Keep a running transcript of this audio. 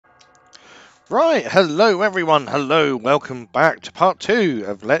Right, hello everyone, hello, welcome back to part 2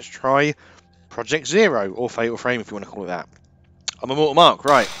 of Let's Try Project Zero, or Fatal Frame if you want to call it that. I'm Immortal Mark,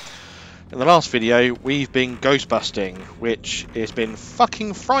 right. In the last video, we've been ghost busting, which has been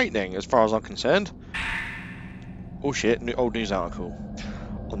fucking frightening as far as I'm concerned. Oh shit, old news article.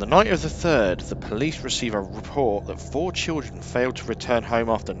 On the night of the 3rd, the police receive a report that 4 children failed to return home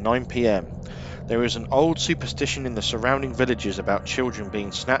after 9 PM. There is an old superstition in the surrounding villages about children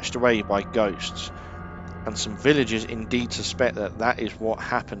being snatched away by ghosts, and some villagers indeed suspect that that is what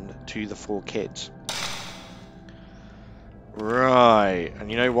happened to the 4 kids. Right, and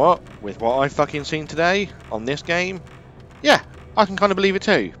you know what? With what I've fucking seen today on this game, yeah, I can kind of believe it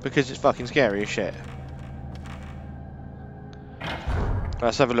too, because it's fucking scary as shit.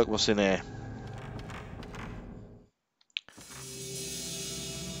 Let's have a look what's in here.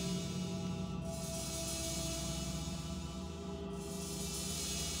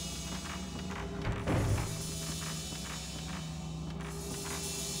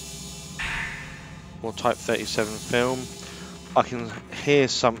 More Type 37 film. I can hear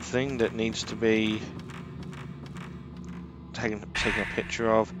something that needs to be taken a picture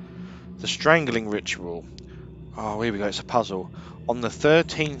of. The strangling ritual. Oh, here we go, it's a puzzle. On the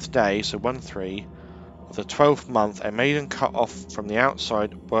 13th day, so 1-3, of the 12th month, a maiden cut off from the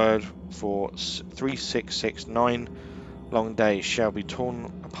outside word for 3669 long days shall be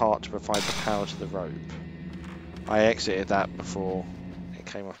torn apart to provide the power to the rope. I exited that before it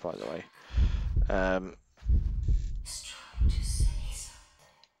came off, by the way.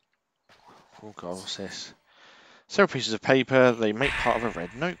 Oh god, what's this? Several pieces of paper, they make part of a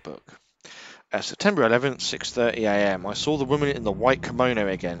red notebook. September 11th, 6:30 AM. I saw the woman in the white kimono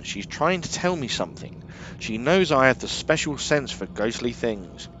again. She's trying to tell me something. She knows I have the special sense for ghostly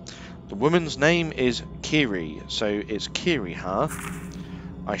things. The woman's name is Kiri, so it's Kiri, huh?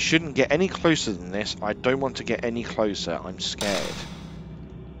 I shouldn't get any closer than this. I don't want to get any closer. I'm scared.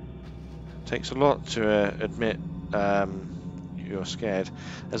 Takes a lot to admit you're scared.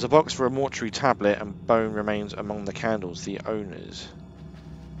 There's a box for a mortuary tablet and bone remains among the candles, the owners.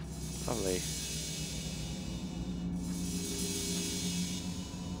 Lovely.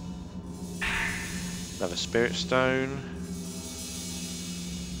 Another spirit stone.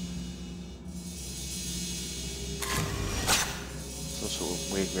 Some sort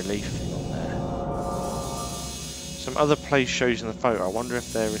of weird relief thing on there. Some other place shows in the photo. I wonder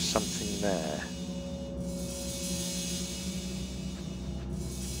if there is something there.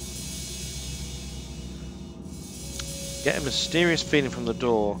 Get a mysterious feeling from the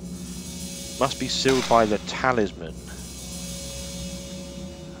door. Must be sealed by the talisman.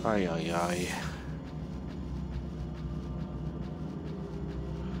 Ay ay ay.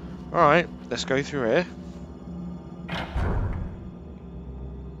 Alright, let's go through here.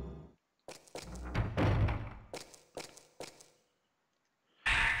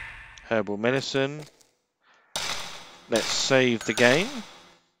 Herbal medicine. Let's save the game.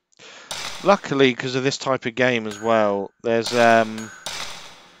 Luckily, because of this type of game as well, there's how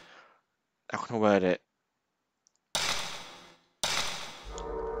can I word it?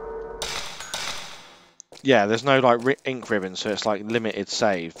 Yeah, there's no like ink ribbon, so it's like limited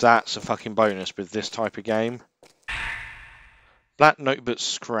save. That's a fucking bonus with this type of game. Black notebook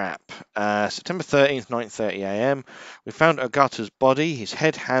scrap. September 13th, 9:30 AM. We found Ogata's body. His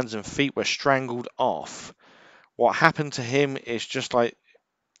head, hands, and feet were strangled off. What happened to him is just like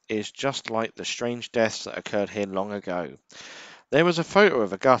the strange deaths that occurred here long ago. There was a photo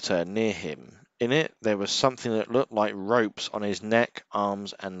of Ogata near him. In it, there was something that looked like ropes on his neck,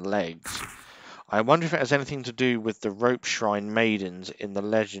 arms, and legs. I wonder if it has anything to do with the rope shrine maidens in the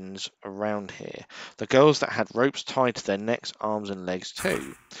legends around here. The girls that had ropes tied to their necks, arms, and legs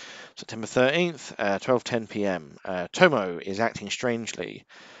too. September 13th, 12:10 PM. Tomo is acting strangely.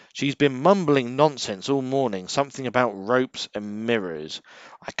 She's been mumbling nonsense all morning, something about ropes and mirrors.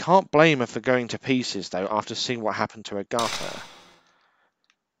 I can't blame her for going to pieces, though, after seeing what happened to Ogata.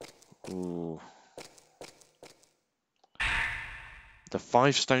 Ooh. The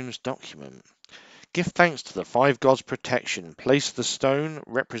 5 Stones document. Give thanks to the 5 gods' protection. Place the stone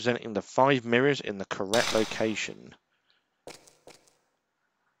representing the 5 mirrors in the correct location.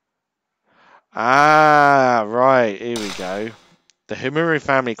 Ah, right. Here we go. The Himuru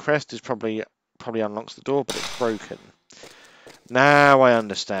family crest is probably unlocks the door, but it's broken. Now I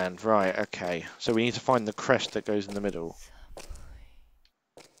understand. Right. Okay. So we need to find the crest that goes in the middle.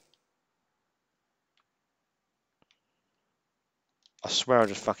 I swear I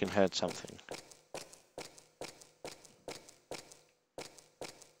just fucking heard something.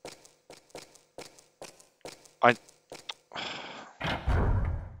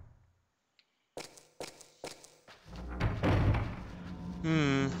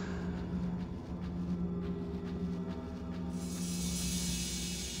 Hmm.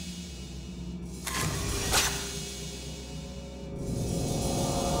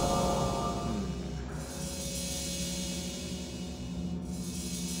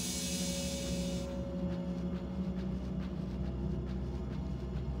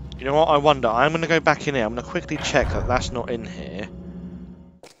 You know what? I wonder. I'm going to go back in here. I'm going to quickly check that that's not in here.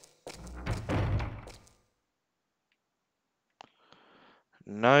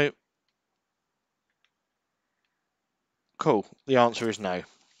 No. Cool. The answer is no.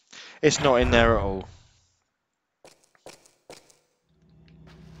 It's not in there at all.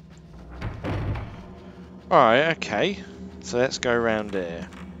 Alright, okay. So let's go around here.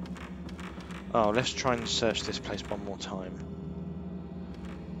 Oh, let's try and search this place one more time.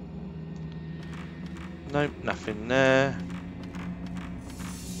 Nope, nothing there.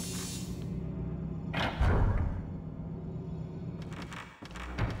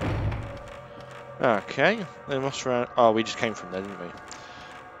 Okay, then what's around? Oh, we just came from there, didn't we?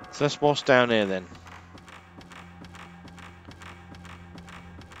 So let's what's down here then.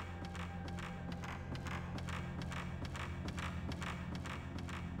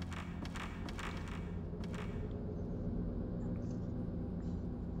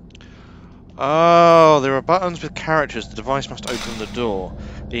 Oh, there are buttons with characters. The device must open the door.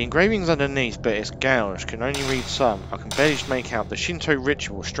 The engravings underneath, but it's gouged. Can only read some. I can barely make out the Shinto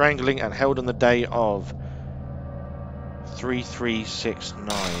ritual, strangling and held on the day of 3369.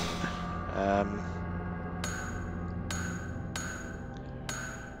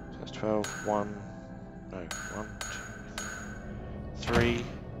 That's 12, 1, no, 1, 2, 3.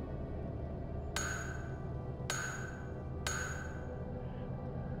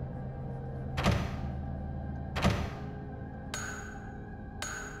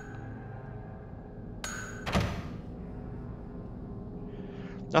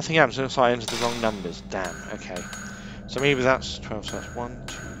 Nothing happens, it looks like I entered the wrong numbers. Damn, okay. So maybe that's 12, so that's 1,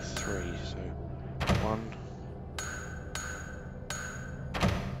 2, 3, so 1.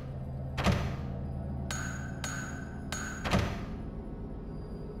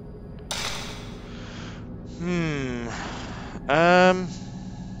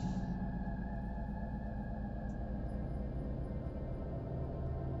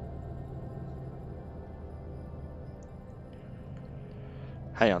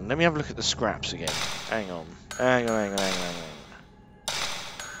 Hang on, let me have a look at the scraps again. Hang on.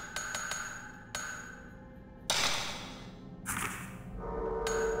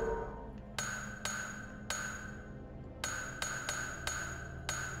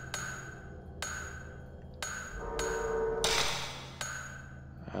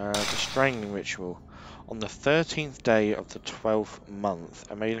 The strangling ritual. On the 13th day of the 12th month,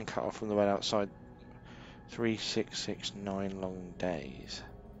 a maiden cut off from the well outside 3669 long days.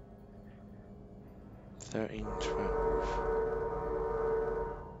 13, 12.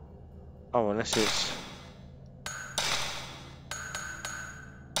 Oh, unless it's...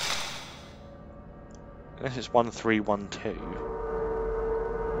 Unless it's 1312.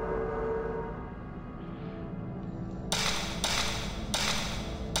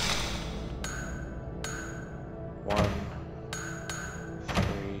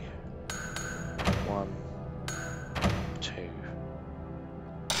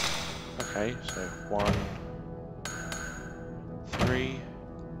 Okay, so 1, 3,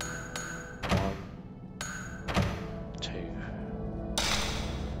 1, 2.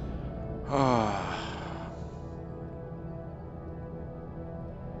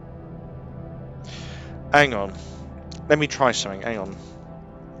 Hang on. Let me try something. Hang on.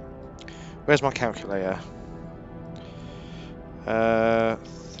 Where's my calculator?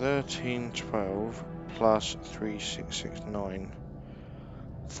 1312 plus 3669.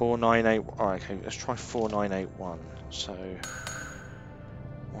 498. Alright, okay, let's try 4981. So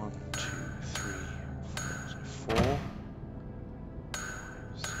 1, 2, 3, 4. So 4.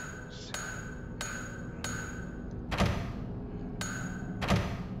 6, 7.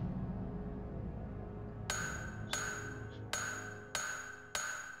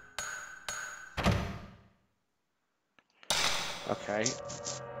 Okay.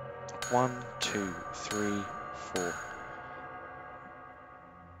 1, 2, 3, 4.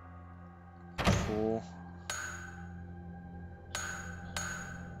 4,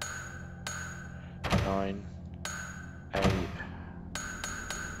 9, 8,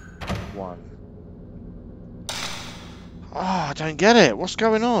 1. Ah, I don't get it. What's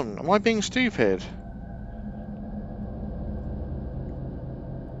going on? Am I being stupid?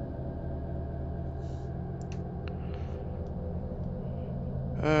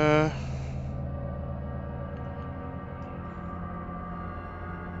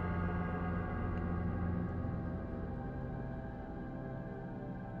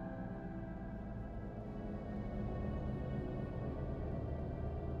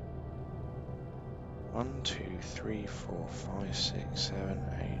 1, 2, 3, 4, 5, 6, 7,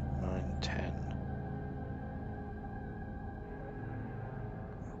 8, 9, 10.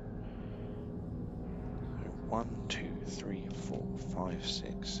 So 1, 2, 3, 4, 5,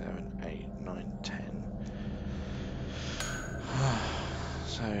 6, 7, 8, 9, 10.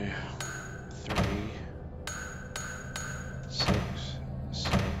 So 3, 6,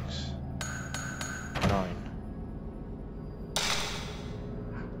 6, 9.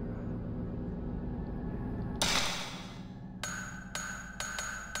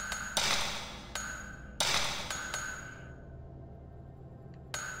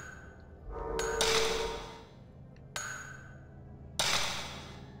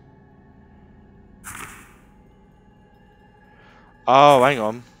 Oh, hang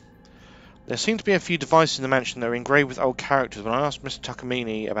on. There seem to be a few devices in the mansion that are engraved with old characters. When I asked Mr.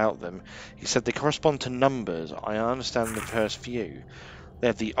 Takamine about them, he said they correspond to numbers. I understand the first few. They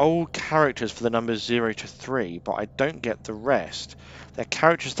have the old characters for the numbers 0 to 3, but I don't get the rest. They're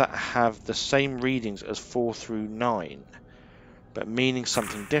characters that have the same readings as 4 through 9, but meaning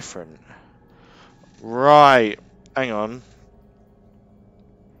something different. Right. Hang on.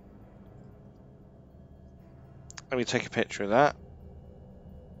 Let me take a picture of that.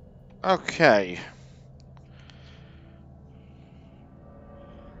 Okay.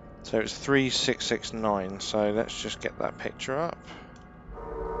 So it's 3669, so let's just get that picture up.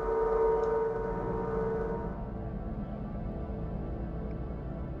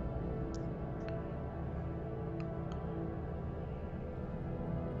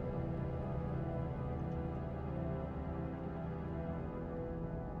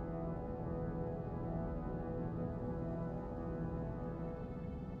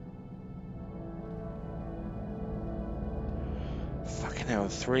 Fucking hell,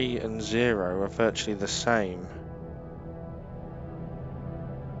 3 and 0 are virtually the same.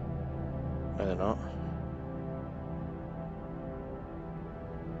 No, they're not.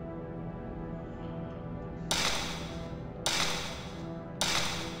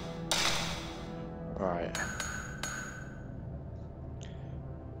 Right.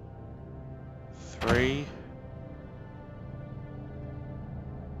 3.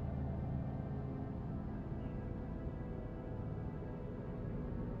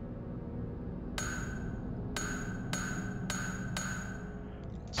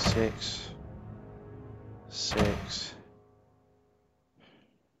 6. 6.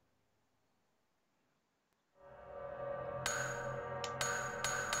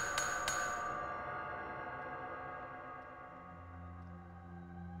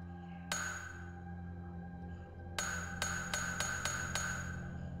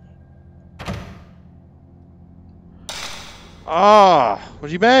 Ah, what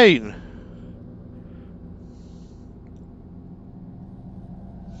do you mean?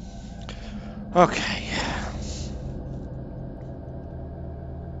 Okay.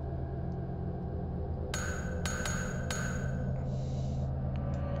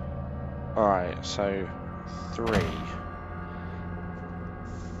 Alright, so 3.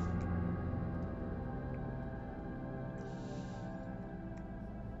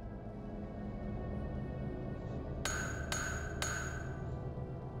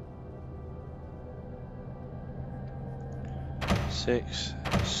 6.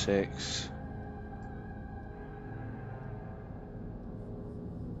 6.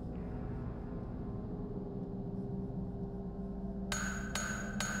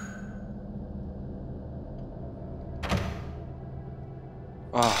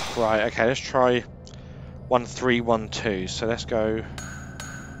 Oh, right, okay, let's try 1, 3, 1, 2. So let's go.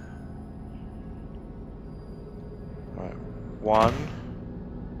 Right, 1,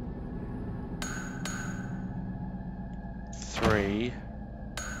 3,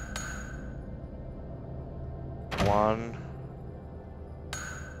 1,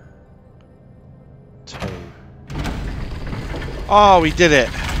 2. Oh, we did it!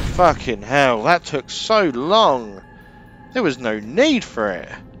 Fucking hell, that took so long! There was no need for it!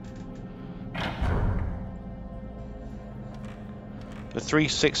 The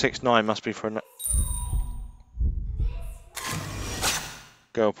 3669 must be for a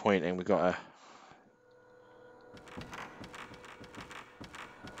girl pointing. We got her.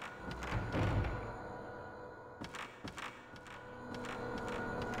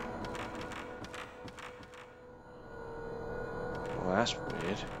 Well, that's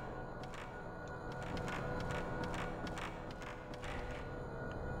weird.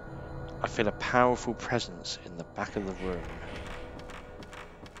 I feel a powerful presence in the back of the room.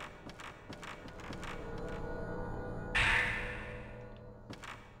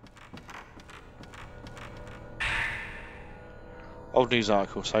 old news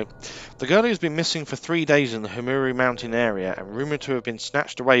article. So, the girl who's been missing for 3 days in the Humuru mountain area and rumoured to have been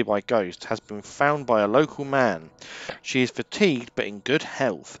snatched away by ghosts has been found by a local man. She is fatigued but in good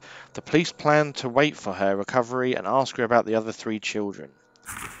health. The police plan to wait for her recovery and ask her about the other 3 children.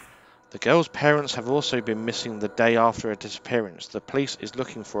 The girl's parents have also been missing the day after her disappearance. The police is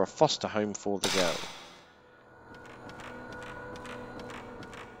looking for a foster home for the girl.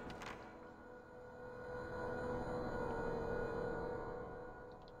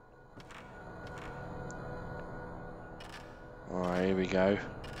 Alright, here we go.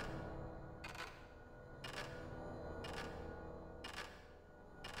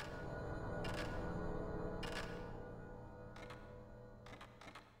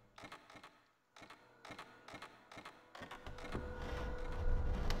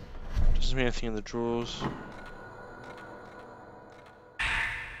 Doesn't mean anything in the drawers.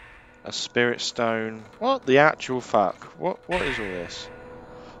 A spirit stone. What the actual fuck? What is all this?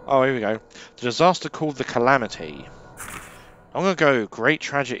 Oh, here we go. The disaster called the Calamity. Long ago, great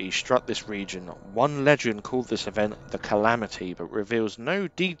tragedy struck this region. One legend called this event the Calamity, but reveals no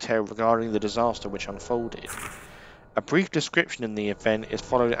detail regarding the disaster which unfolded. A brief description in the event is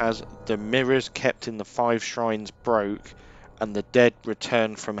followed as the mirrors kept in the 5 shrines broke, and the dead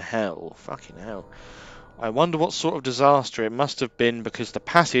returned from hell. Fucking hell. I wonder what sort of disaster it must have been, because the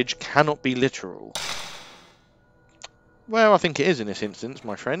passage cannot be literal. Well, I think it is in this instance,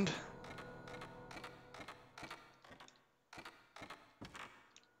 my friend.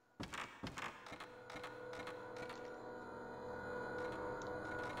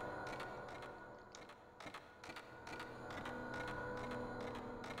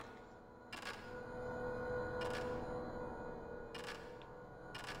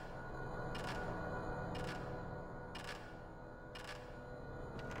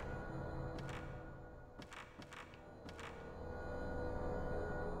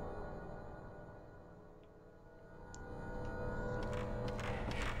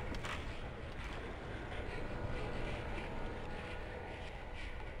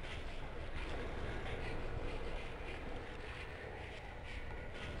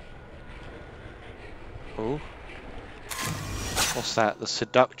 Oh. What's that? The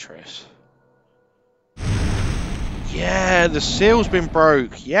Seductress. Yeah, the seal's been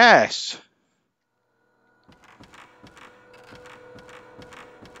broke. Yes.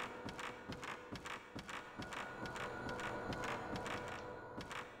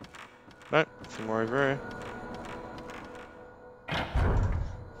 Nope, nothing more over here.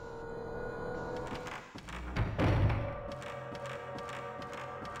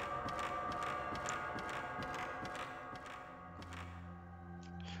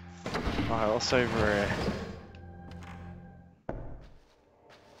 Right, what's over here?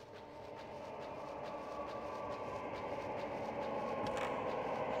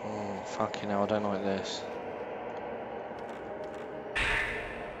 Oh, fucking hell, I don't like this.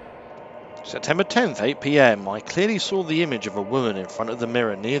 September 10th, 8 PM. I clearly saw the image of a woman in front of the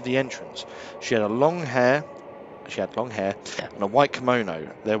mirror near the entrance. She had long hair and a white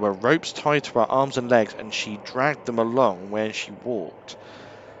kimono. There were ropes tied to her arms and legs, and she dragged them along when she walked.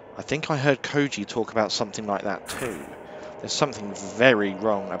 I think I heard Koji talk about something like that too. There's something very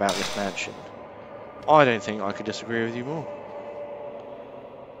wrong about this mansion. I don't think I could disagree with you more.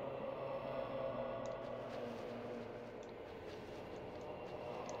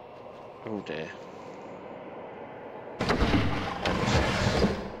 Oh dear.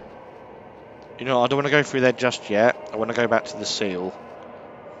 You know, I don't want to go through there just yet. I want to go back to the seal.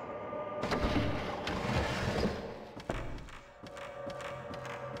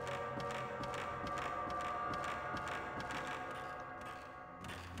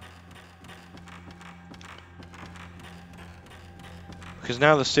 Because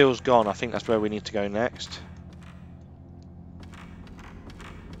now the seal's gone, I think that's where we need to go next.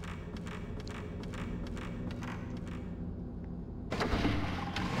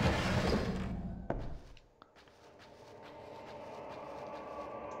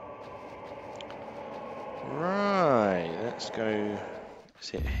 Right, let's go.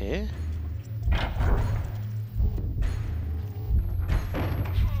 Is it here?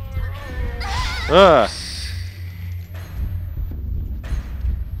 Ugh!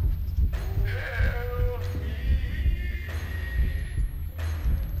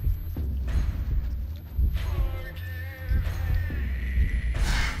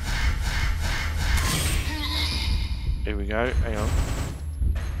 Here we go, hang on.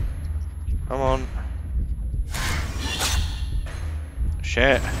 Come on.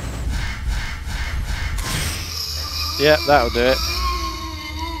 Shit. Yeah, that'll do it.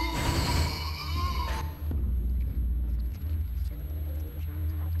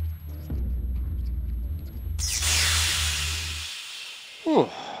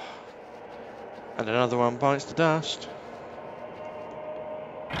 And another one bites the dust.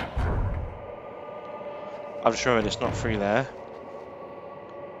 I've just remembered it's not through there.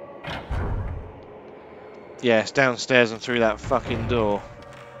 Yeah, it's downstairs and through that fucking door.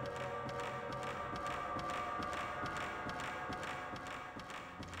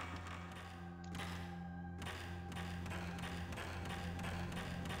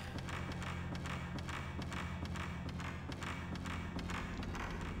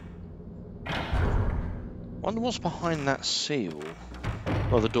 Wonder what's behind that seal.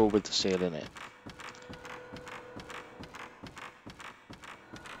 Well, the door with the seal in it.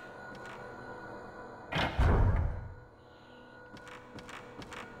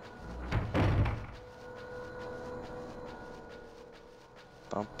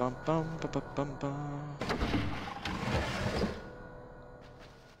 Bum bum bum ba ba bum ba.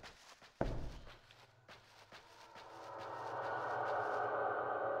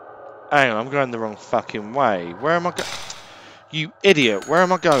 Hang on, I'm going the wrong fucking way. Where am I go? You idiot! Where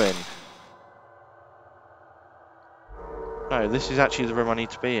am I going? No, this is actually the room I need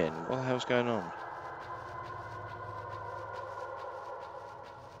to be in. What the hell's going on?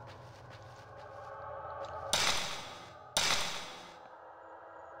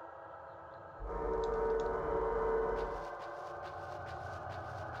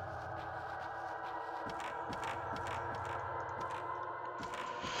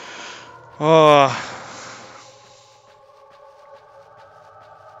 Oh.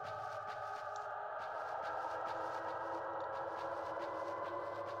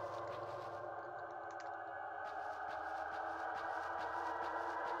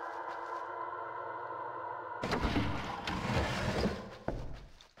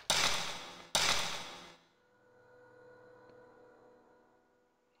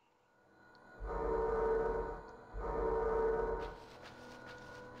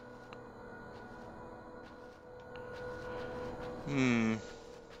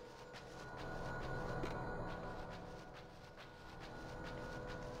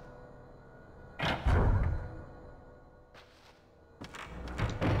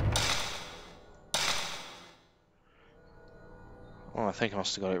 Oh, I think I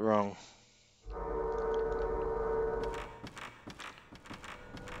must have got it wrong.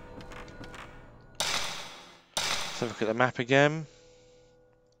 Let's have a look at the map again.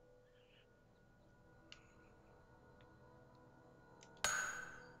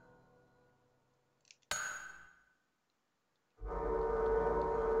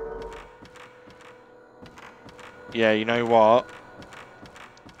 Yeah, you know what?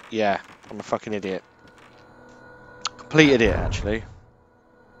 Yeah, I'm a fucking idiot. Complete idiot, actually.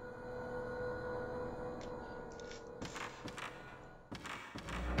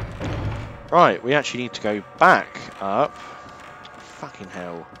 Right, we actually need to go back up. Fucking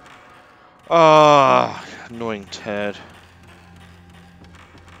hell. Ah, oh, annoying turd.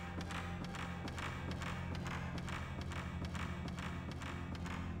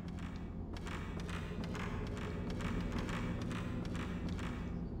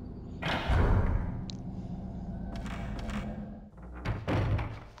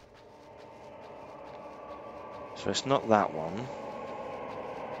 So it's not that one.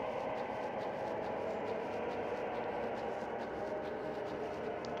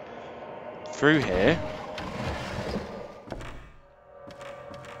 Through here.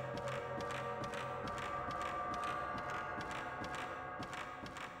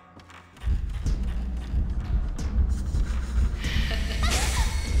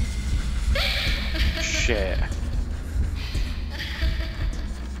 Shit.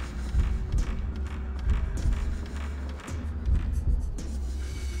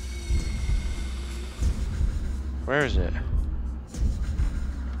 Where is it?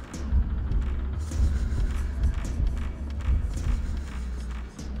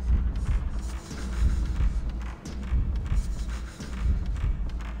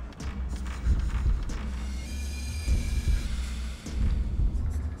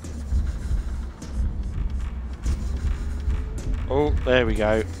 Oh, there we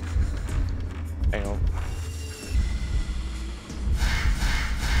go. Hang on.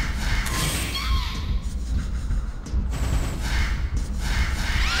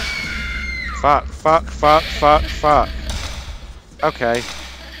 Fuck, fuck, fuck, fuck, fuck. Okay.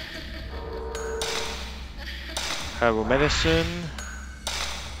 Herbal medicine.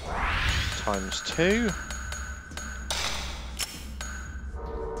 ×2.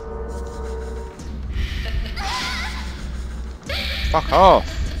 Fuck off.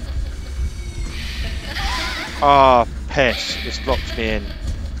 Ah, oh, piss. It's locked me in.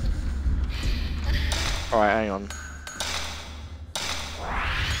 Alright, hang on.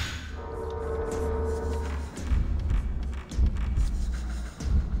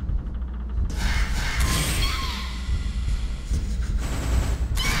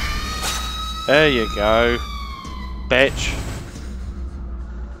 There you go, bitch.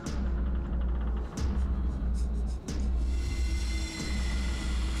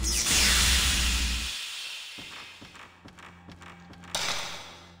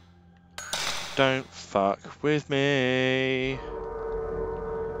 Don't fuck with me.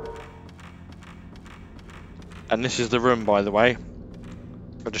 And this is the room, by the way.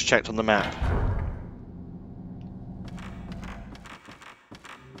 I just checked on the map.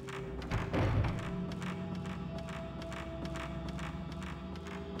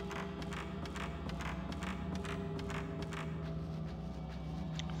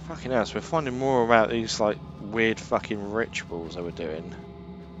 Fucking hell, so we're finding more about these like weird fucking rituals they were doing.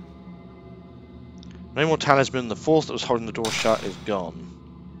 No more talisman, the force that was holding the door shut is gone.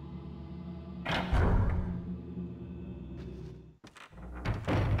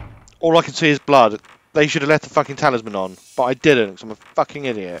 All I can see is blood. They should have left the fucking talisman on, but I didn't because I'm a fucking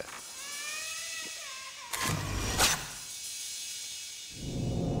idiot.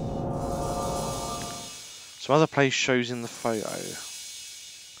 Some other place shows in the photo.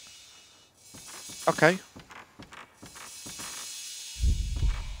 Okay.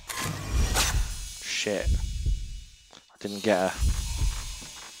 Shit. I didn't get her.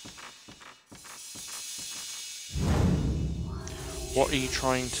 What are you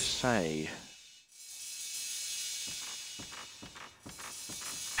trying to say?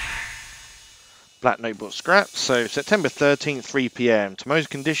 Black notebook scrap. So September 13th, 3 PM. Tomo's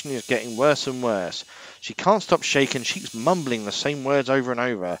condition is getting worse and worse. She can't stop shaking. She keeps mumbling the same words over and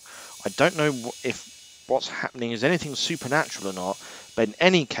over. I don't know if what's happening is anything supernatural or not, but in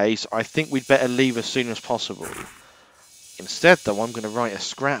any case, I think we'd better leave as soon as possible. Instead, though, I'm going to write a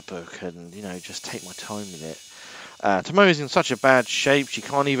scrapbook and, you know, just take my time with it. Tomo is in such a bad shape, she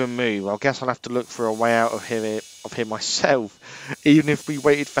can't even move. I guess I'll have to look for a way out of here myself. Even if we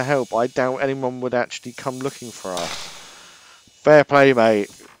waited for help, I doubt anyone would actually come looking for us. Fair play,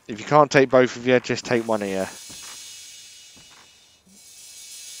 mate. If you can't take both of you, just take one of you.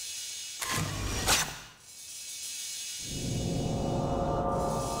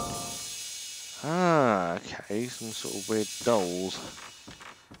 Ah, okay, some sort of weird dolls.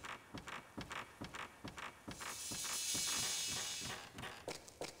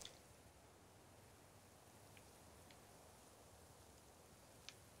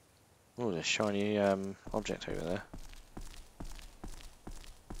 Oh, there's a shiny object over there.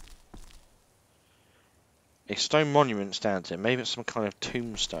 A stone monument stands there. Maybe it's some kind of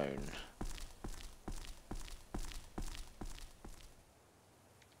tombstone.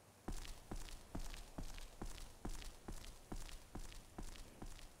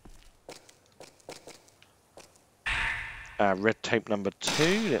 Red tape number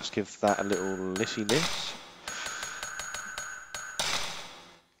 2. Let's give that a little lissy-liss.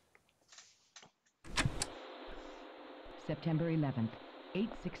 September 11th,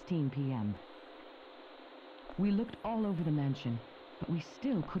 8:16 p.m. We looked all over the mansion, but we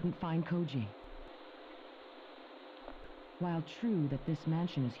still couldn't find Koji. While true that this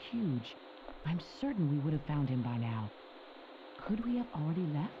mansion is huge, I'm certain we would have found him by now. Could we have already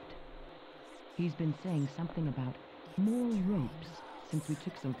left? He's been saying something about more ropes since we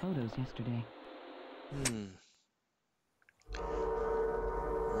took some photos yesterday.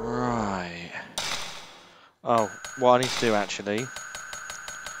 Right. Oh, what I need to do actually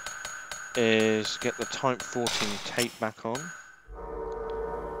is get the Type 14 tape back on.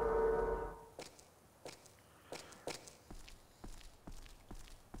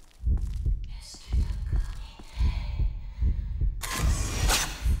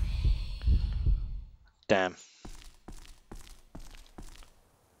 Damn.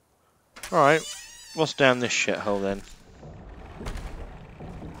 Alright, what's down this shithole then?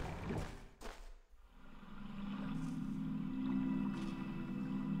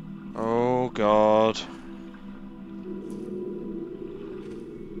 Oh god.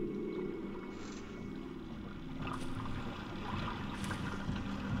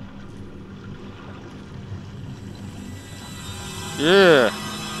 Yeah.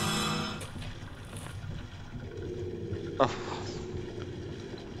 Oh.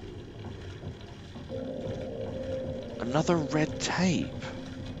 Another red tape.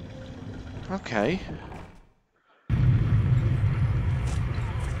 Okay.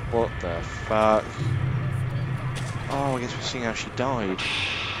 What the fuck? Oh, I guess we're seeing how she died.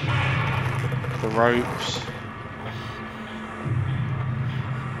 The ropes.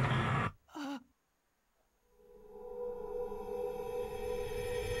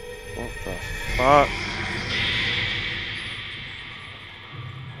 What the fuck?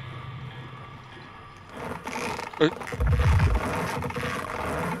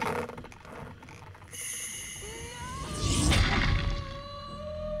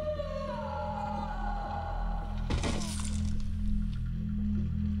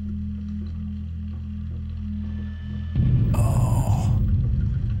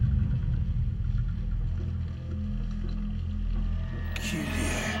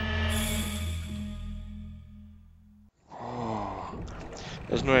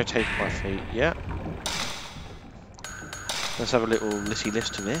 There's no taking my feet. Yeah. Let's have a little litty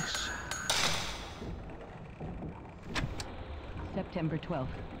list to this. September 12th,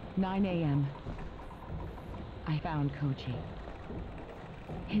 9 a.m. I found Koji.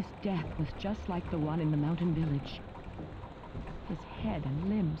 His death was just like the one in the mountain village. His head and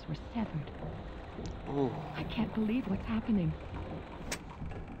limbs were severed. Ooh. I can't believe what's happening.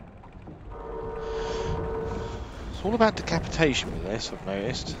 It's all about decapitation with this, I've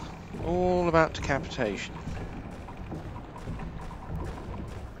noticed. All about decapitation.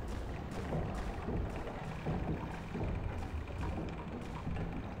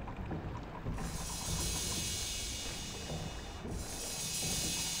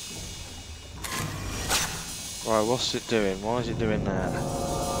 Right, what's it doing? Why is it doing that?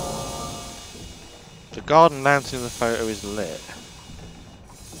 The garden lantern in the photo is lit.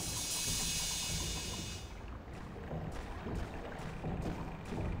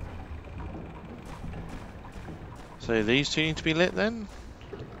 So these two need to be lit then?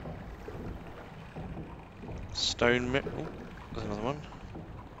 Stone mirror. Oh, there's another one.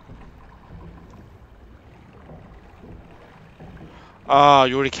 Ah,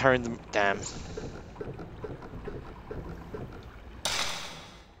 you're already carrying them. Damn.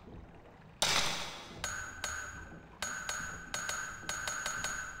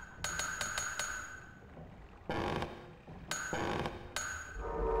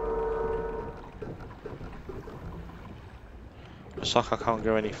 Looks like I can't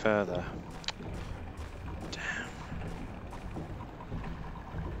go any further. Damn.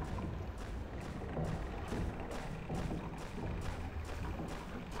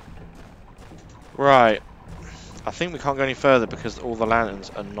 Right. I think we can't go any further because all the lanterns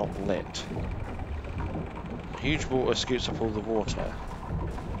are not lit. Huge water scoots up all the water.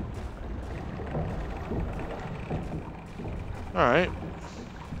 Alright.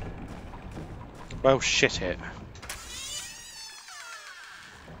 Well, shit it.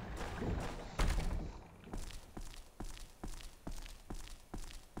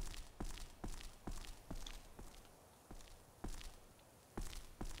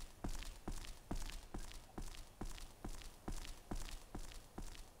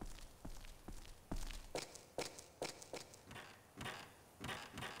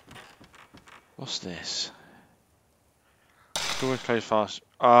 What's this? Door is closed fast.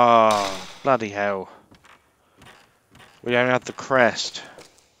 Ah, bloody hell. We don't have the crest.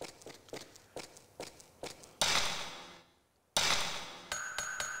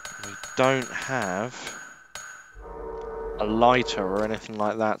 We don't have a lighter or anything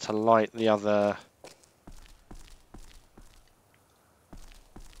like that to light the other.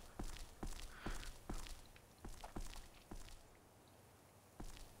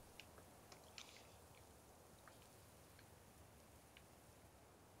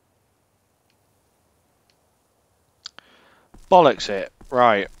 Bollocks it.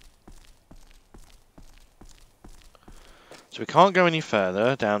 Right. So we can't go any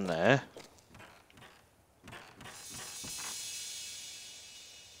further down there.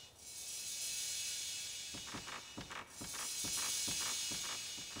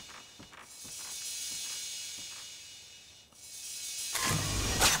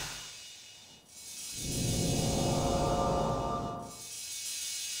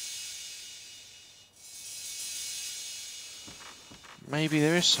 Maybe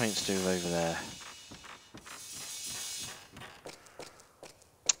there is something to do over there.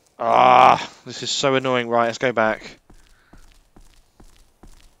 Ah, this is so annoying. Right, let's go back.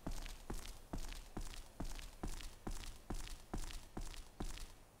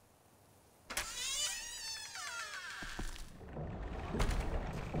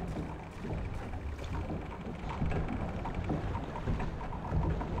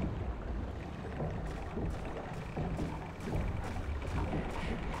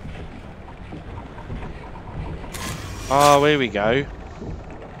 Oh, here we go.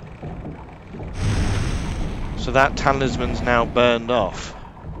 So that talisman's now burned off.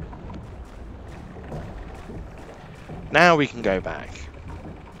 Now we can go back.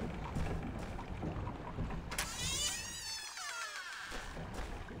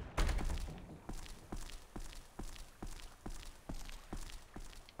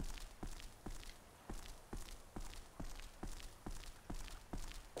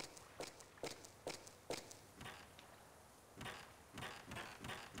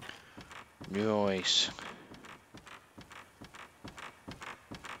 Nice.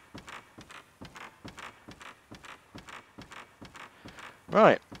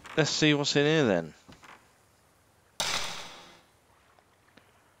 Right, let's see what's in here then.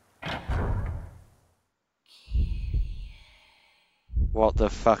 What the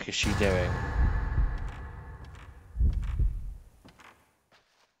fuck is she doing?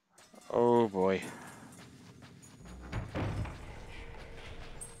 Oh boy.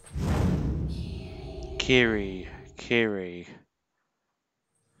 Kiri.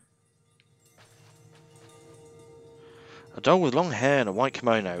 A doll with long hair and a white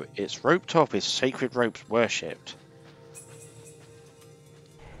kimono. Its rope top is sacred ropes worshipped.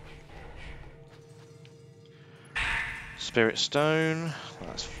 Spirit stone.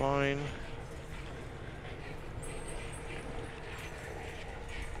 That's fine.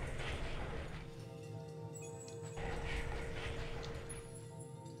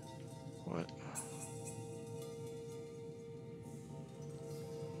 What?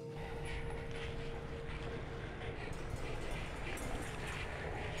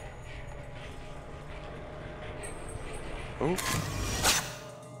 Oh.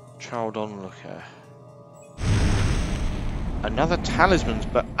 Child onlooker. Another talisman's,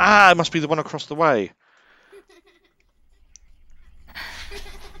 but it must be the one across the way.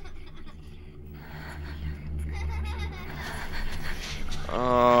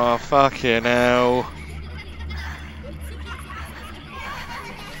 Oh, fucking hell.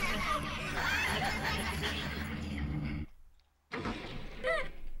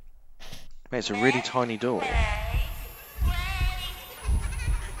 Mate, it's a really tiny door.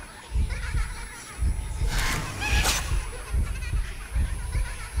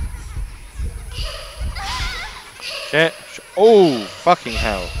 Shit. Oh, fucking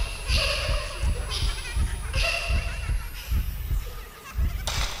hell.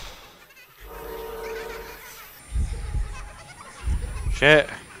 Shit.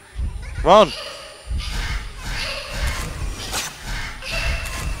 Come on.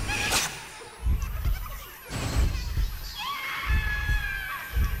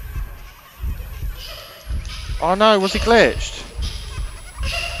 Oh no, was it glitched?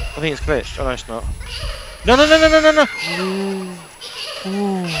 I think it's glitched. Oh no, it's not. No, no, no, no, no, no, no!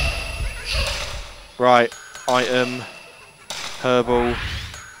 Right. Item. Herbal.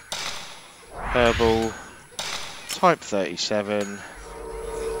 Type 37.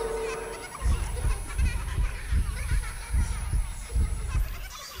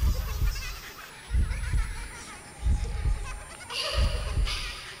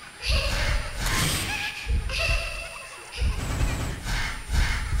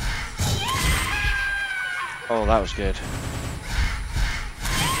 Oh, that was good.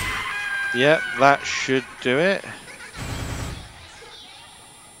 Yep, that should do it.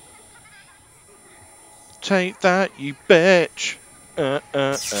 Take that, you bitch!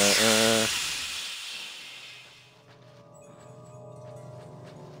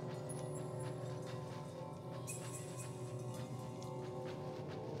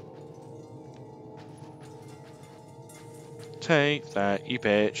 Take that, you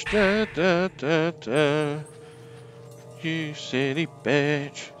bitch! Da, da, da, da. You silly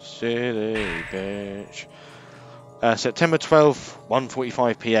bitch, silly bitch. September 12th,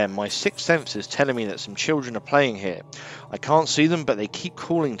 1:45 PM. My sixth sense is telling me that some children are playing here. I can't see them, but they keep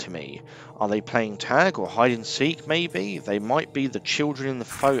calling to me. Are they playing tag or hide and seek, maybe? They might be the children in the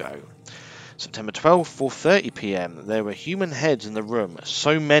photo. September 12th, 4:30 PM. There were human heads in the room,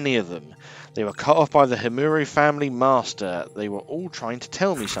 so many of them. They were cut off by the Himuro family master. They were all trying to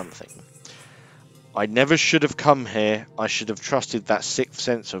tell me something. I never should have come here. I should have trusted that sixth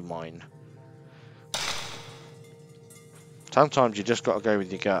sense of mine. Sometimes you just got to go with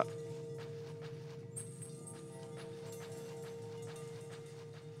your gut.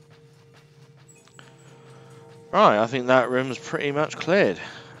 Right, I think that room's pretty much cleared.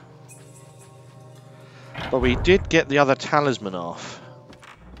 But we did get the other talisman off.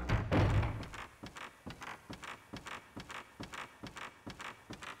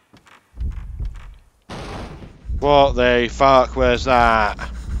 What the fuck was that?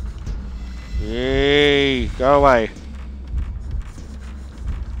 Yee, go away.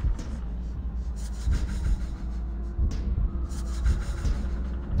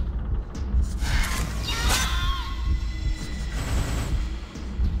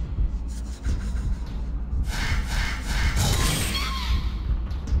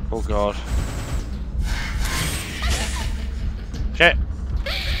 Oh god. Shit!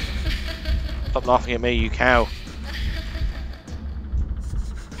 Stop laughing at me, you cow.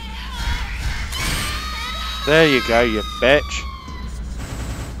 There you go, you bitch.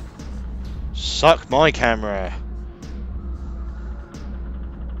 Suck my camera.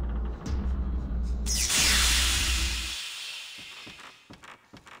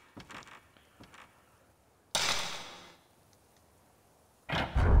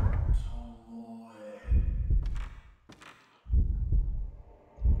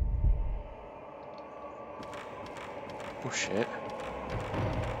 Oh shit.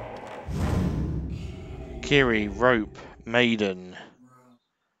 Kiri, rope, maiden.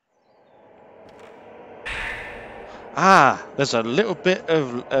 Ah, there's a little bit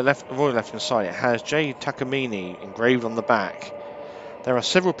of void left inside. It has J. Takamine engraved on the back. There are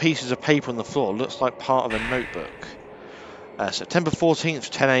several pieces of paper on the floor. Looks like part of a notebook. September 14th,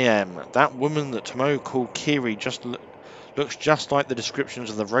 10 AM. That woman that Tomo called Kiri looks just like the descriptions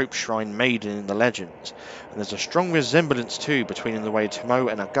of the rope shrine maiden in the legends. And there's a strong resemblance too between the way Tomo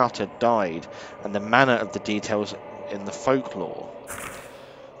and Agata died and the manner of the details in the folklore.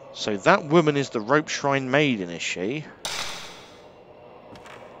 So that woman is the rope shrine maiden, is she?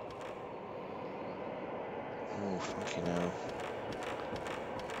 Oh, fucking hell.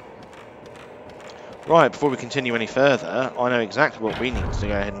 Right, before we continue any further, I know exactly what we need to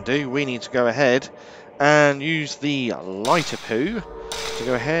go ahead and do. We need to go ahead and use the lighter poo to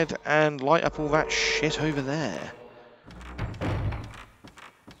go ahead and light up all that shit over there.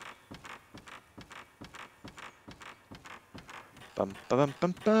 Bum bum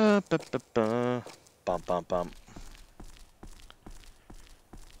bum bum bum bum bum bum bum bum.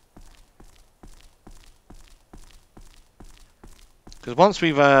 Because once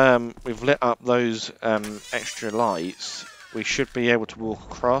we've lit up those extra lights, we should be able to walk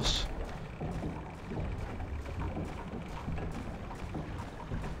across.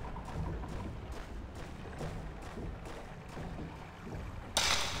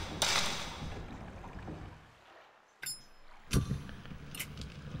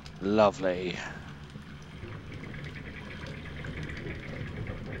 Lovely.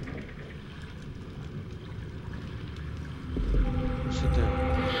 What's he doing?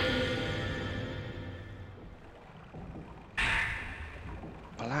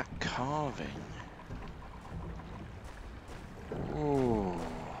 Black carving. Ooh.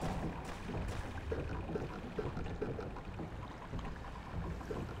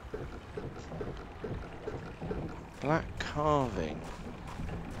 Black carving.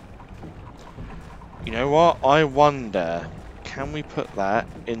 You know what? I wonder, can we put that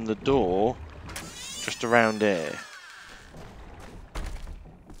in the door just around here?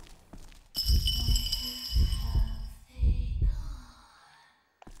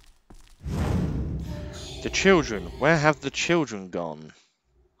 The children. Where have the children gone?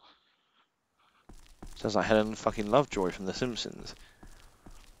 Sounds like Helen fucking Lovejoy from The Simpsons.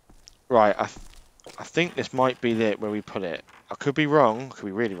 Right, I think this might be it where we put it. I could be wrong. I could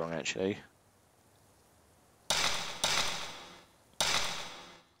be really wrong, actually.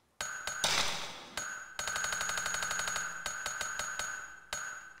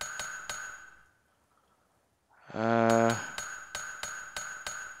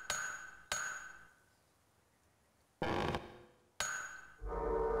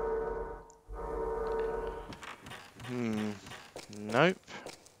 Nope.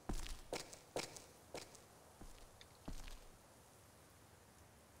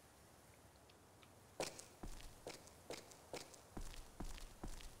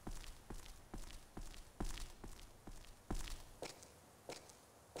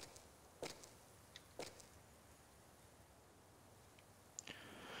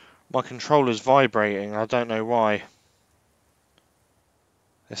 My controller's vibrating. I don't know why.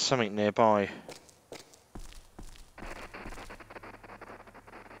 There's something nearby.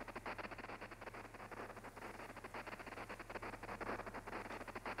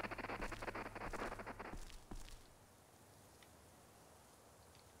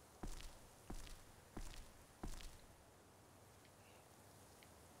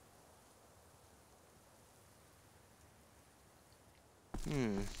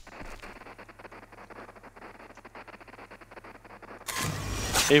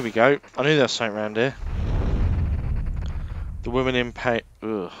 Here we go. I knew there was something around here. The woman in pain.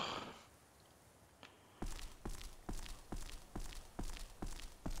 Ugh.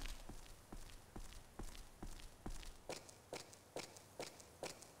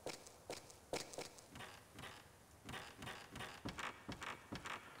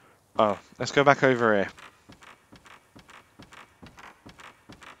 Oh, let's go back over here.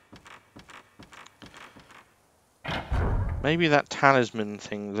 Maybe that talisman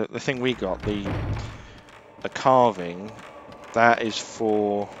thing, the thing we got, the carving, that is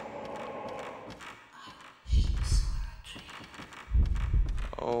for...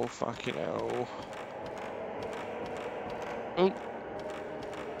 Oh, fucking hell. Oh.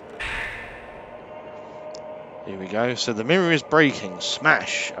 Here we go. So the mirror is breaking.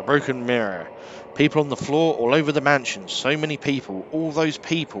 Smash! A broken mirror. People on the floor all over the mansion. So many people. All those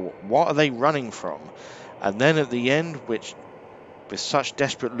people. What are they running from? And then at the end, with such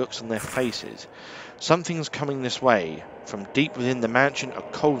desperate looks on their faces. Something's coming this way. From deep within the mansion, a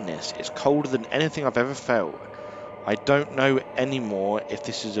coldness. It's colder than anything I've ever felt. I don't know anymore if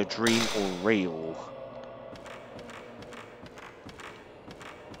this is a dream or real.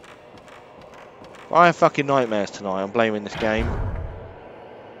 If I have fucking nightmares tonight, I'm blaming this game.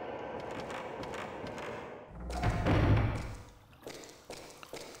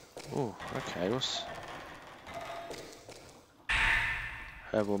 Oh, okay, what's...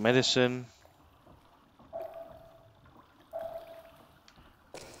 Herbal medicine.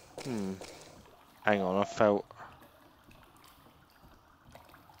 Hang on, I felt...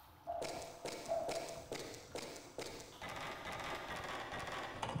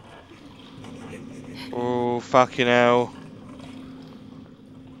 Oh, fucking hell.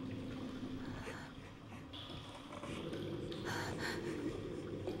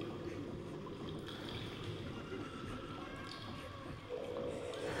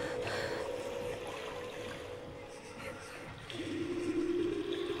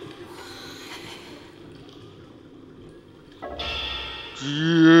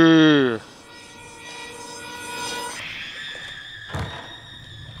 Yeah.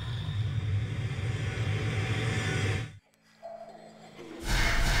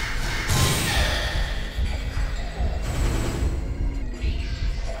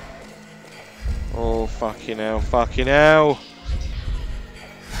 Oh, fucking hell, fucking hell.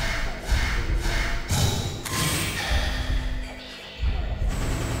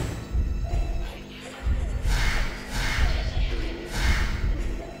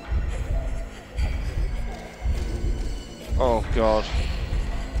 Oh, God.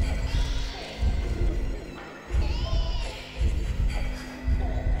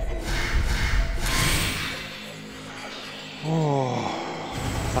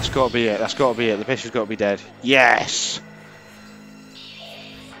 Oh, that's got to be it. That's got to be it. The bitch has got to be dead. Yes!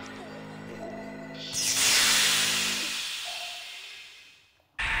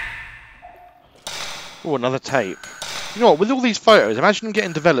 Oh, another tape. You know what? With all these photos, imagine them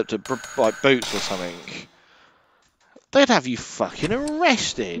getting developed at like Boots or something. They'd have you fucking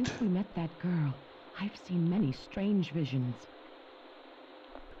arrested. Since we met that girl, I've seen many strange visions.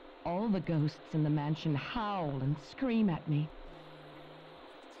 All the ghosts in the mansion howl and scream at me.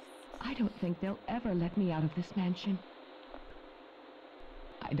 I don't think they'll ever let me out of this mansion.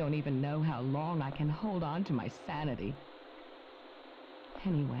 I don't even know how long I can hold on to my sanity.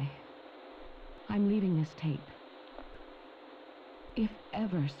 Anyway, I'm leaving this tape. If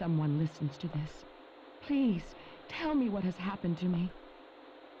ever someone listens to this, please tell me what has happened to me.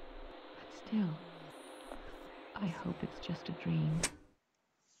 But still, I hope it's just a dream.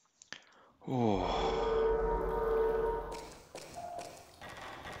 Oh.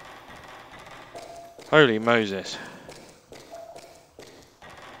 Holy Moses.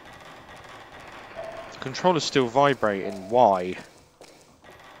 The controller's still vibrating. Why?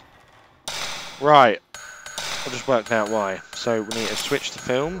 Right. I just worked out why. So we need to switch the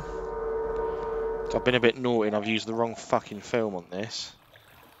film. I've been a bit naughty and I've used the wrong fucking film on this.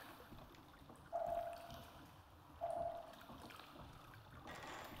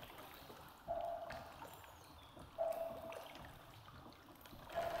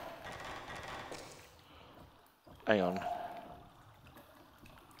 Hang on.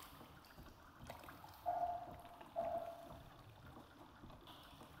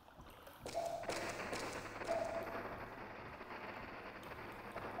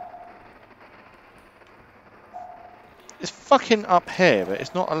 It's fucking up here, but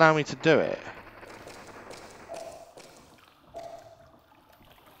it's not allowing me to do it.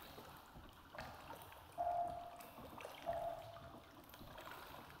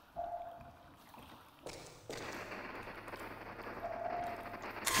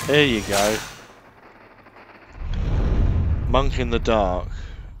 There you go. Monk in the dark.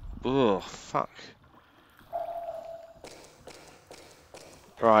 Ugh, fuck.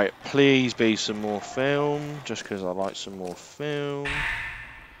 Right, please be some more film, just because I like some more film.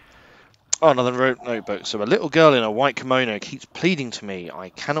 Oh, another notebook. So a little girl in a white kimono keeps pleading to me. I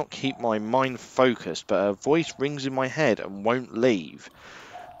cannot keep my mind focused, but her voice rings in my head and won't leave.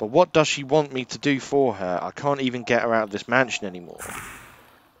 But what does she want me to do for her? I can't even get her out of this mansion anymore.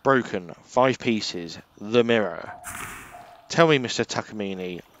 Broken, 5 pieces, the mirror. Tell me, Mr.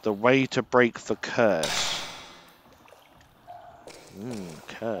 Takamine, the way to break the curse.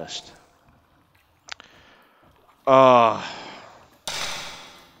 Cursed. Ah.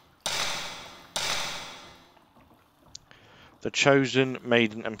 The chosen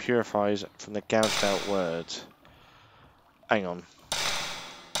maiden and purifies from the gouged out words. Hang on.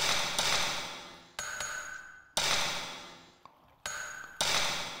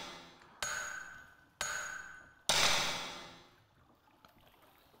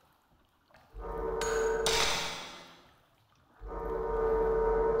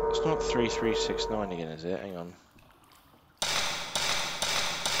 It's not 3369 again, is it? Hang on.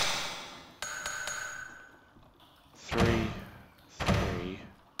 Three,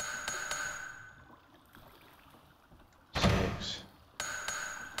 6.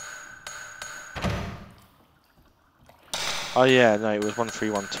 Oh yeah, no, it was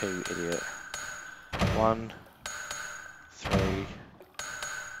 1312, idiot. 1, 3,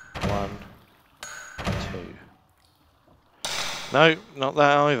 1, 2. No, not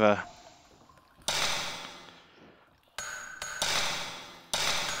that either.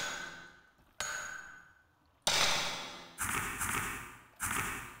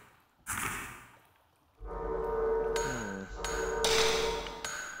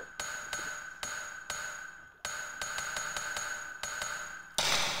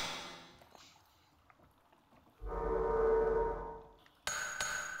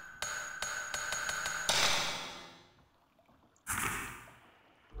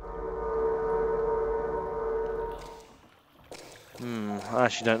 I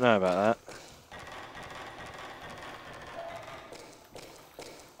actually don't know about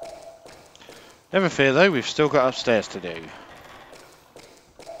that. Never fear though, we've still got upstairs to do.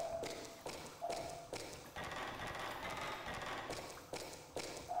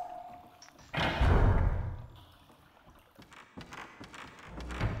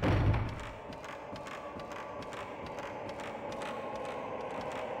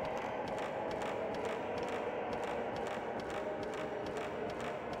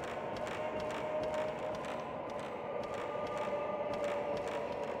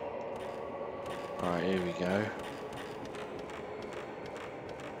 Right, here we go.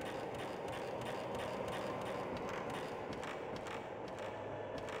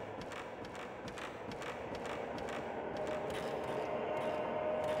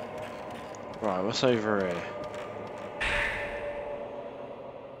 Right, what's over here?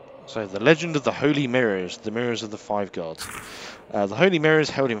 So, the legend of the Holy Mirrors, the mirrors of the 5 gods. The Holy Mirrors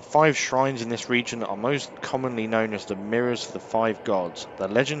held in 5 shrines in this region are most commonly known as the Mirrors of the 5 gods. The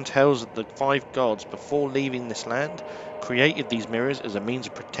legend tells that the 5 gods, before leaving this land, created these mirrors as a means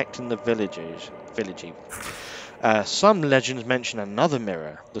of protecting the village. Some legends mention another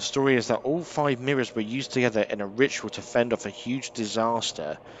mirror. The story is that all 5 mirrors were used together in a ritual to fend off a huge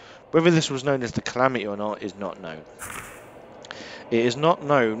disaster. Whether this was known as the Calamity or not is not known. It is not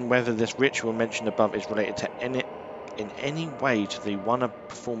known whether this ritual mentioned above is related to in any way to the one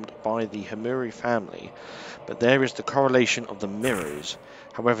performed by the Hamuri family, but there is the correlation of the mirrors.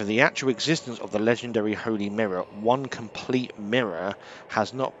 However, the actual existence of the legendary Holy Mirror, one complete mirror,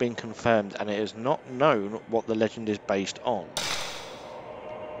 has not been confirmed, and it is not known what the legend is based on.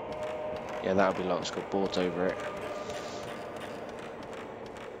 Yeah, that would be like it's got boards over it.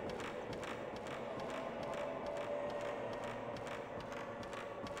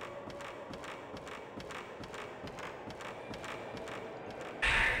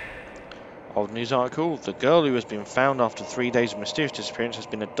 Old news article, the girl who has been found after 3 days of mysterious disappearance has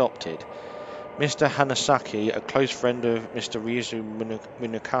been adopted. Mr. Hinasaki, a close friend of Mr. Ryuzu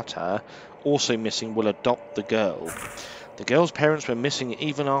Munakata, also missing, will adopt the girl. The girl's parents were missing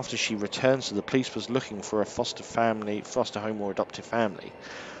even after she returned, so the police was looking for a foster home or adoptive family.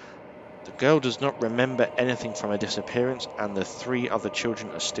 The girl does not remember anything from her disappearance, and the 3 other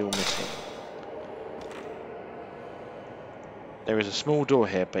children are still missing. There is a small door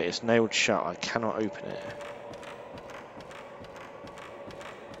here, but it's nailed shut. I cannot open it.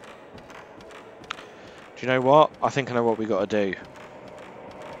 Do you know what? I think I know what we got to do.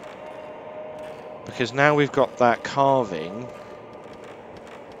 Because now we've got that carving,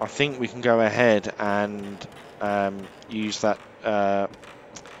 I think we can go ahead and use that... oh,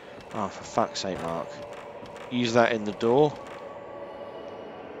 for fuck's sake, Mark. Use that in the door.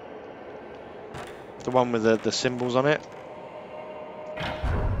 The one with the symbols on it.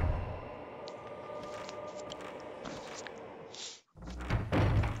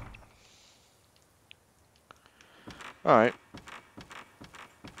 Alright.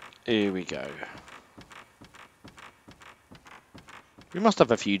 Here we go. We must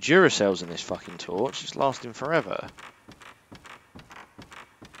have a few Duracells in this fucking torch. It's lasting forever.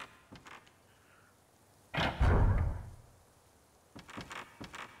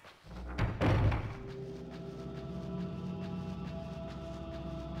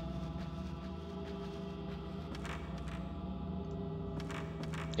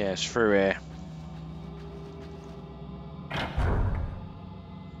 Yeah, it's through here.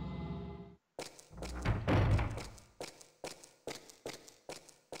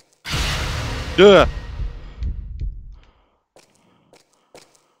 Duh!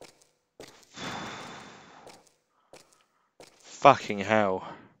 Fucking hell.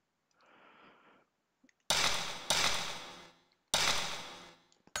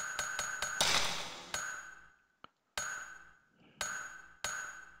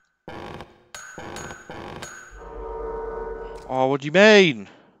 Oh, what do you mean?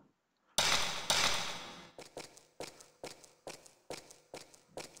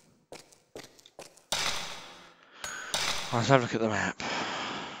 Let's have a look at the map.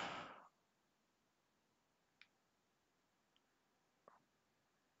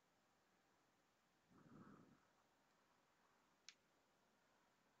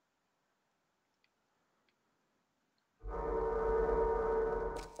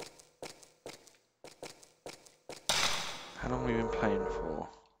 How long have we been playing for?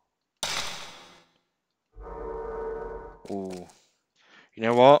 Ooh. You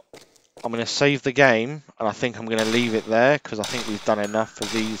know what? I'm going to save the game, and I think I'm going to leave it there, because I think we've done enough for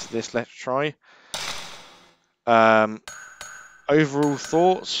this Let's Try. Overall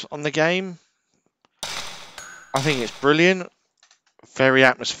thoughts on the game? I think it's brilliant. Very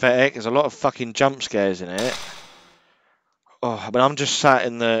atmospheric. There's a lot of fucking jump scares in it. Oh, but I'm just sat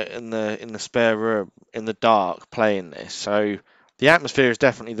in the spare room in the dark playing this, so the atmosphere is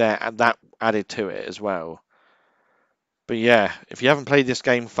definitely there, and that added to it as well. But yeah, if you haven't played this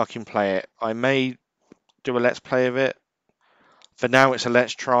game, fucking play it. I may do a let's play of it. For now, it's a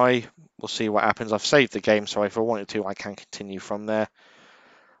let's try. We'll see what happens. I've saved the game, so if I wanted to, I can continue from there.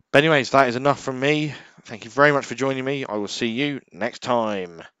 But anyways, that is enough from me. Thank you very much for joining me. I will see you next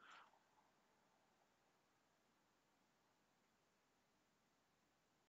time.